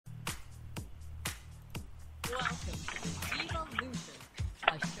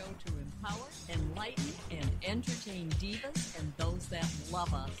enlighten and entertain divas and those that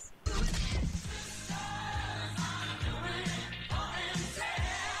love us.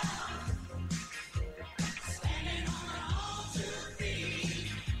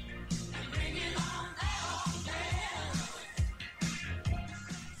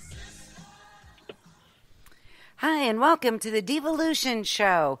 Hi, and welcome to the DIVALUTION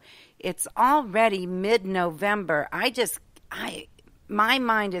show. It's already mid-November. My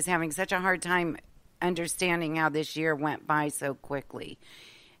mind is having such a hard time understanding how this year went by so quickly.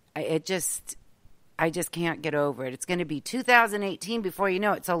 I just can't get over it. It's going to be 2018 before you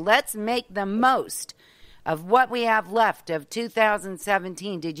know it. So let's make the most of what we have left of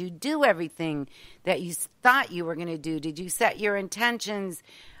 2017. Did you do everything that you thought you were going to do? Did you set your intentions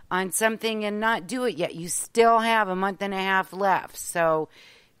on something and not do it yet? You still have a month and a half left. So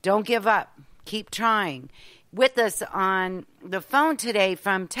don't give up. Keep trying. With us on the phone today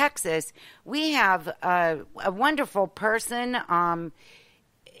from Texas, we have a wonderful person.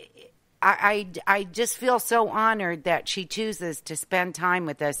 I just feel so honored that she chooses to spend time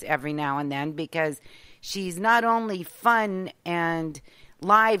with us every now and then, because she's not only fun and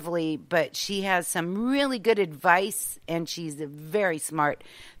lively, but she has some really good advice, and she's very smart.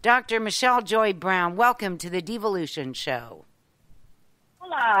 Dr. Michelle Joy Brown, welcome to the DIVALUTION show.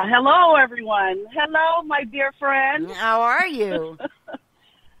 Hola. Hello, everyone. Hello, my dear friend. How are you?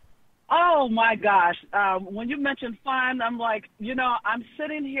 Oh, my gosh. When you mentioned fun, I'm like, I'm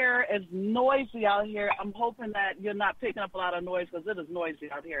sitting here. It's noisy out here. I'm hoping that you're not picking up a lot of noise, because it is noisy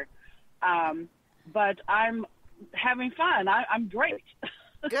out here. But I'm having fun. I'm great.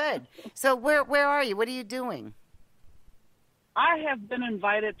 Good. So where are you? What are you doing? I have been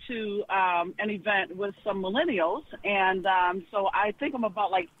invited to an event with some millennials, and so I think I'm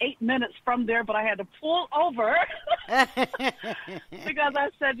about 8 minutes from there, but I had to pull over because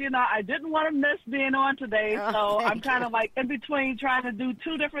I said, I didn't want to miss being on today, so I'm kind of in between trying to do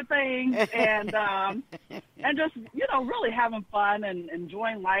two different things, and just, really having fun and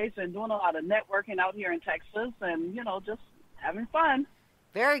enjoying life and doing a lot of networking out here in Texas, and, just having fun.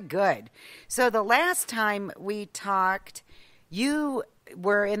 Very good. So the last time we talked, you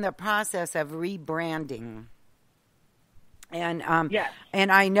were in the process of rebranding. And yes.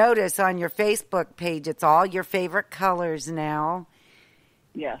 And I notice on your Facebook page, it's all your favorite colors now.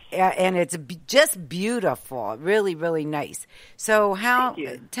 Yes. And it's just beautiful, really, really nice. So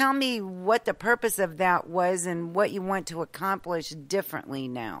tell me what the purpose of that was and what you want to accomplish differently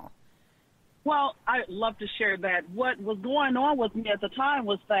now. Well, I'd love to share that. What was going on with me at the time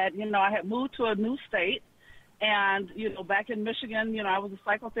was that, I had moved to a new state. And, back in Michigan, I was a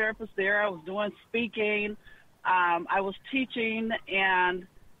psychotherapist there. I was doing speaking. I was teaching. And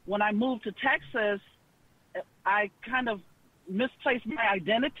when I moved to Texas, I kind of misplaced my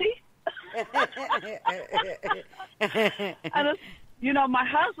identity. My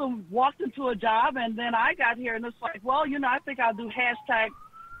husband walked into a job, and then I got here, and it's like, well, I think I'll do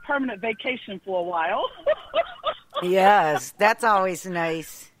 #permanent vacation for a while. Yes, that's always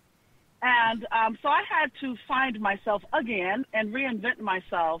nice. And so I had to find myself again and reinvent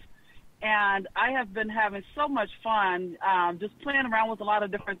myself. And I have been having so much fun just playing around with a lot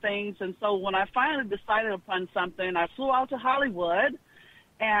of different things. And so when I finally decided upon something, I flew out to Hollywood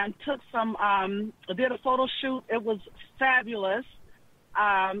and did a photo shoot. It was fabulous.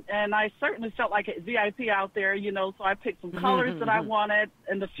 And I certainly felt like a VIP out there, so I picked some colors that I wanted.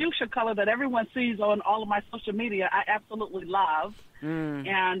 And the fuchsia color that everyone sees on all of my social media, I absolutely love.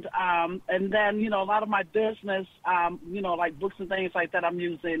 And then, a lot of my business, like books and things like that, I'm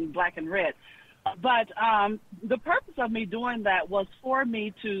using black and red. But the purpose of me doing that was for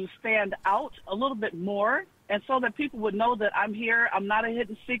me to stand out a little bit more, and so that people would know that I'm here. I'm not a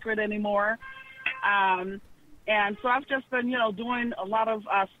hidden secret anymore. And so I've just been, doing a lot of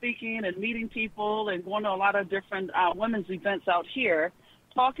speaking and meeting people and going to a lot of different women's events out here,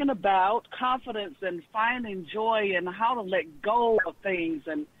 talking about confidence and finding joy and how to let go of things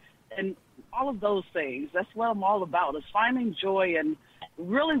and all of those things. That's what I'm all about, is finding joy and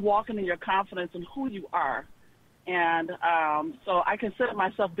really walking in your confidence and who you are. And so I consider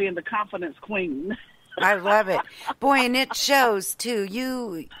myself being the confidence queen. I love it. Boy, and it shows,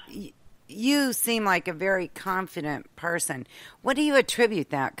 too. You seem like a very confident person. What do you attribute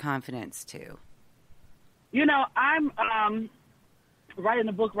that confidence to? I'm writing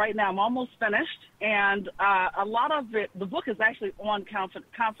a book right now. I'm almost finished. And a lot of it, the book is actually on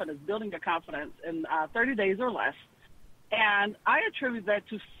confidence, building your confidence in 30 days or less. And I attribute that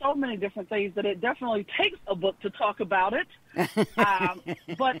to so many different things that it definitely takes a book to talk about it.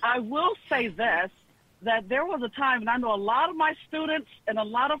 But I will say this. that there was a time, and I know a lot of my students and a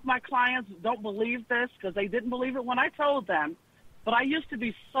lot of my clients don't believe this because they didn't believe it when I told them, but I used to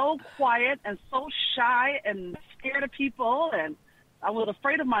be so quiet and so shy and scared of people, and I was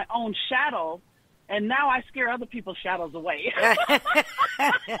afraid of my own shadow, and now I scare other people's shadows away.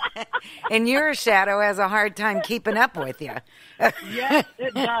 And your shadow has a hard time keeping up with you. Yes,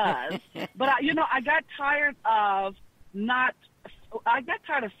 it does. But, I got tired of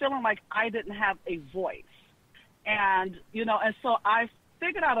feeling like I didn't have a voice. And, and so I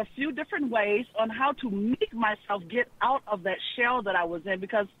figured out a few different ways on how to make myself get out of that shell that I was in,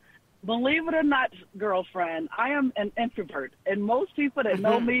 because believe it or not, girlfriend, I am an introvert. And most people that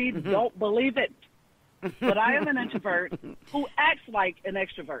know me don't believe it. But I am an introvert who acts like an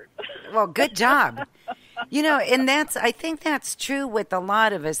extrovert. Well, good job. And I think that's true with a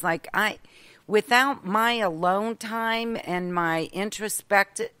lot of us. Like without my alone time and my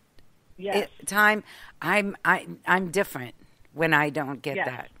introspective time, I'm different when I don't get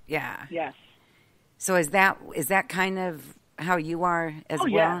that. Yeah. Yes. So is that kind of how you are as well?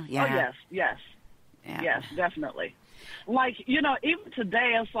 Yeah. Yeah. Oh, yes. Yeah. Yes, definitely. Like, even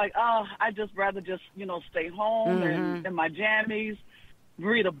today, it's like, I'd just rather stay home and in my jammies,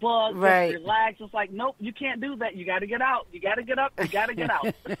 read a book, right. Just relax. It's like, nope, you can't do that. You got to get out. You got to get up. You got to get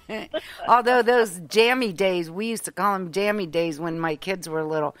out. Although those jammy days, we used to call them jammy days when my kids were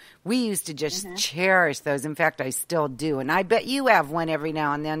little. We used to just cherish those. In fact, I still do. And I bet you have one every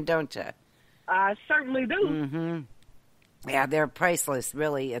now and then, don't you? I certainly do. Mm-hmm. Yeah, they're priceless,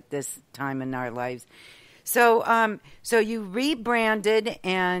 really, at this time in our lives. So, so you rebranded,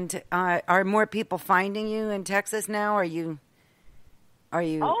 and are more people finding you in Texas now? Are you?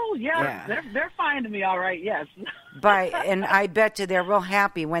 Oh yeah. They're finding me all right. Yes. And I bet you they're real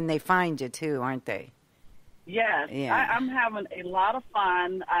happy when they find you too, aren't they? Yes. Yeah. I'm having a lot of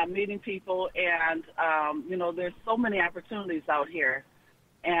fun meeting people, and there's so many opportunities out here.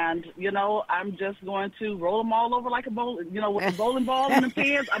 And, I'm just going to roll them all over like a bowl, with the bowling balls and the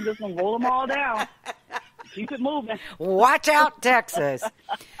pins. I'm just going to roll them all down. Keep it moving. Watch out, Texas.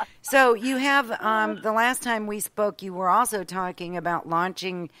 So you have, the last time we spoke, you were also talking about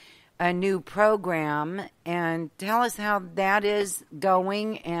launching a new program. And tell us how that is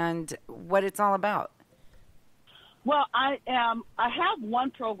going and what it's all about. Well, I have one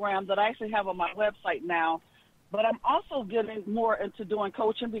program that I actually have on my website now. But I'm also getting more into doing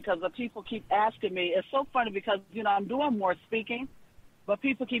coaching because the people keep asking me. It's so funny because, I'm doing more speaking, but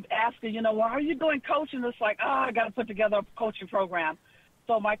people keep asking, well, are you doing coaching? It's like, I got to put together a coaching program.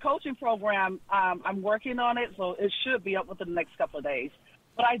 So my coaching program, I'm working on it, so it should be up within the next couple of days.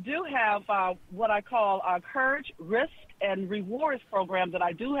 But I do have what I call a Courage, Risk, and Rewards program that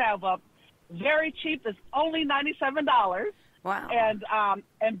I do have up very cheap. It's only $97. Wow.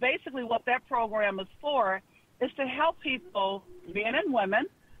 And basically what that program is for is to help people, men and women,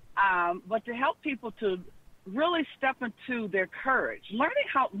 but to help people to really step into their courage. Learning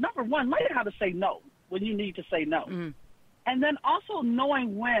how to say no when you need to say no. Mm. And then also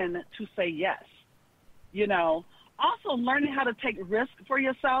knowing when to say yes. Also learning how to take risk for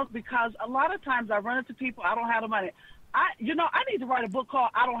yourself, because a lot of times I run into people, I don't have the money. I need to write a book called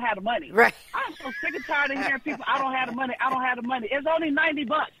I Don't Have the Money. Right. I'm so sick and tired of hearing people, I don't have the money. It's only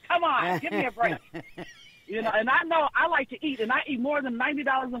 $90. Come on, give me a break. And I know I like to eat, and I eat more than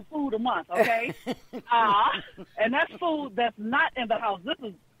 $90 in food a month, okay? And that's food that's not in the house. This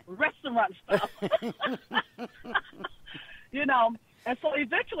is restaurant stuff. And so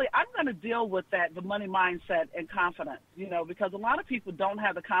eventually I'm going to deal with the money mindset and confidence, because a lot of people don't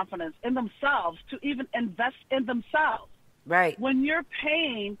have the confidence in themselves to even invest in themselves. Right. When you're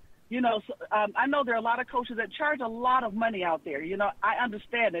paying, I know there are a lot of coaches that charge a lot of money out there. I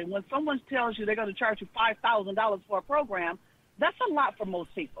understand it. When someone tells you they're going to charge you $5,000 for a program, that's a lot for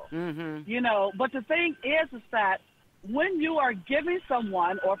most people. Mm-hmm. But the thing is that when you are giving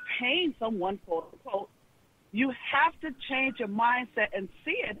someone or paying someone, quote unquote, you have to change your mindset and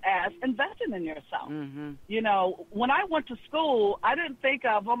see it as investing in yourself. Mm-hmm. When I went to school, I didn't think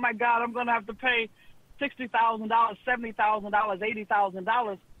of, oh my God, I'm going to have to pay $60,000, $70,000,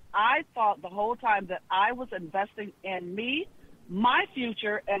 $80,000. I thought the whole time that I was investing in me, my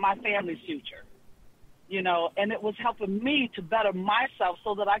future, and my family's future, and it was helping me to better myself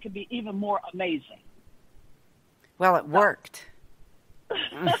so that I could be even more amazing. Well, it worked.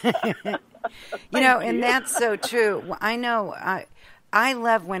 And that's so true. I know I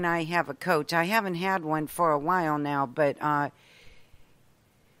love when I have a coach. I haven't had one for a while now, but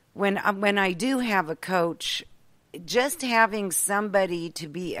when I do have a coach, just having somebody to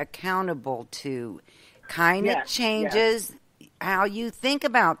be accountable to kind of changes how you think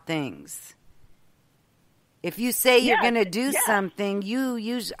about things. If you say you're Yes, going to do yes. something,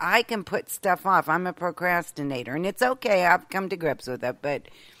 I can put stuff off. I'm a procrastinator, and it's okay. I've come to grips with it. But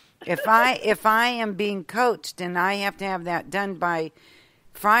if I am being coached and I have to have that done by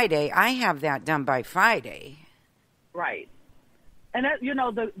Friday, I have that done by Friday. Right. And that,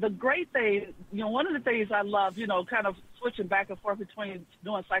 the great thing, one of the things I love, kind of switching back and forth between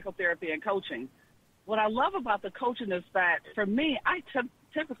doing psychotherapy and coaching. What I love about the coaching is that for me, I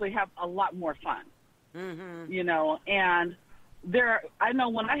typically have a lot more fun. Mm-hmm. And I know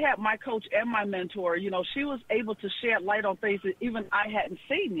when I had my coach and my mentor, she was able to shed light on things that even I hadn't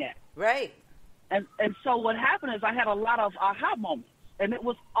seen yet. Right. And so what happened is I had a lot of aha moments, and it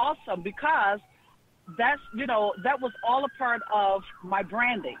was awesome because that was all a part of my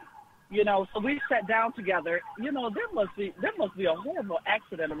branding. So we sat down together. There must be a horrible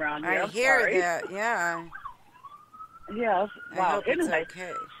accident around here. I hear that. Yeah. Yes. Wow. Anyway,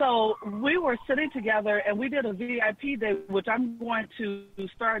 okay. So we were sitting together and we did a VIP day, which I'm going to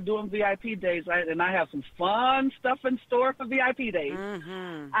start doing VIP days, and I have some fun stuff in store for VIP days.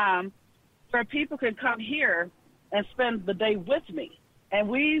 Mm-hmm. Where people can come here and spend the day with me, and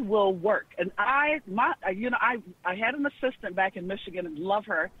we will work. And I had an assistant back in Michigan, and love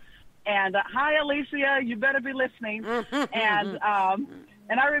her. And hi, Alicia, you better be listening. And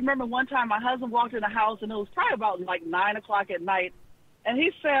I remember one time my husband walked in the house, and it was probably about like 9 o'clock at night. And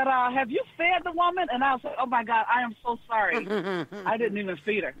he said, have you fed the woman? And I was like, oh, my God, I am so sorry. I didn't even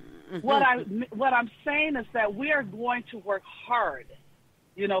feed her. What I'm saying is that we are going to work hard,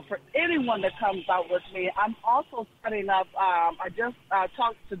 for anyone that comes out with me. I'm also setting up, I just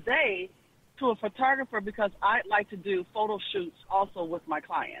talked today to a photographer because I like to do photo shoots also with my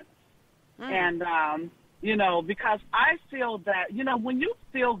clients. And, because I feel that, when you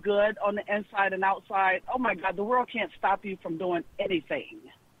feel good on the inside and outside, oh, my God, the world can't stop you from doing anything.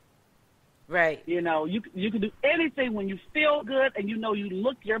 Right. You can do anything when you feel good and you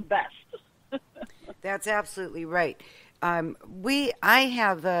look your best. That's absolutely right. I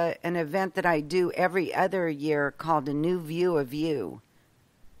have an event that I do every other year called A New View of You.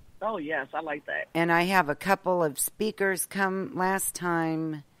 Oh, yes, I like that. And I have a couple of speakers come last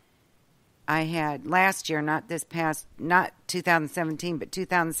time. I had last year, not 2017, but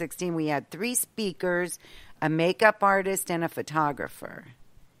 2016, we had 3 speakers, a makeup artist, and a photographer.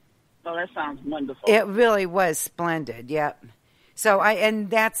 Oh, that sounds wonderful. It really was splendid, yep. So and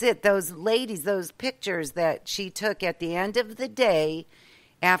that's it. Those ladies, those pictures that she took at the end of the day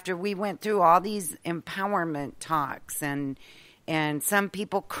after we went through all these empowerment talks and some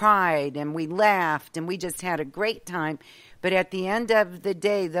people cried and we laughed and we just had a great time. But at the end of the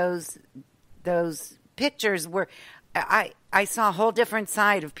day, those pictures were, I saw a whole different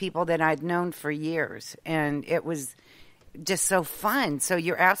side of people that I'd known for years. And it was just so fun. So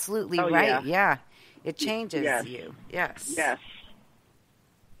you're absolutely right. Yeah. It changes you. Yes. Yes.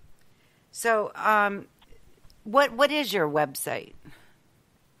 So, what is your website?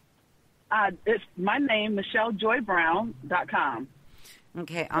 It's my name, MichelleJoyBrown.com.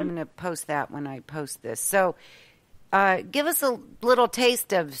 Okay, I'm going to post that when I post this. So, give us a little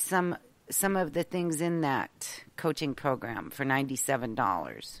taste of some of the things in that coaching program for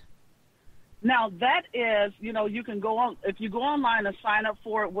 $97. Now, that is, you can go on, if you go online and sign up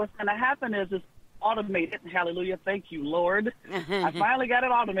for it, what's going to happen is it's automated. Hallelujah. Thank you, Lord. I finally got it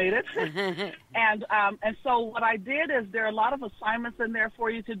automated. And so what I did is there are a lot of assignments in there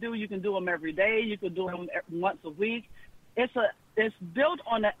for you to do. You can do them every day. You can do them once a week. It's built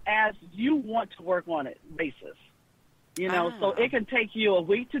on an as you want to work on it basis. So it can take you a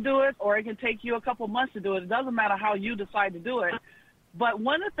week to do it, or it can take you a couple months to do it. It doesn't matter how you decide to do it. But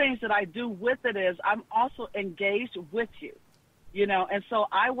one of the things that I do with it is I'm also engaged with you. And so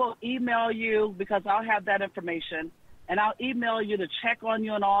I will email you because I'll have that information, and I'll email you to check on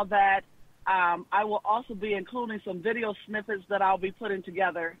you and all that. I will also be including some video snippets that I'll be putting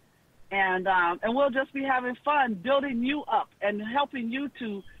together, and we'll just be having fun building you up and helping you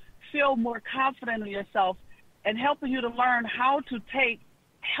to feel more confident in yourself and helping you to learn how to take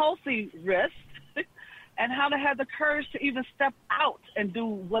healthy risks and how to have the courage to even step out and do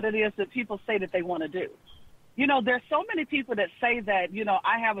what it is that people say that they want to do. There's so many people that say that,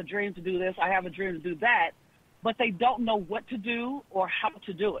 I have a dream to do this, I have a dream to do that, but they don't know what to do or how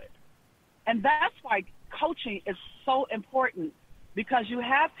to do it. And that's why coaching is so important, because you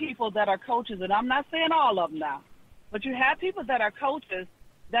have people that are coaches, and I'm not saying all of them now, but you have people that are coaches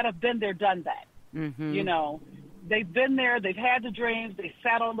that have been there, done that. Mm-hmm. They've been there, they've had the dreams, they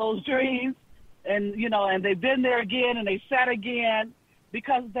sat on those dreams, and, and they've been there again and they sat again,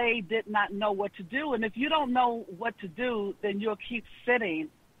 because they did not know what to do. And if you don't know what to do, then you'll keep sitting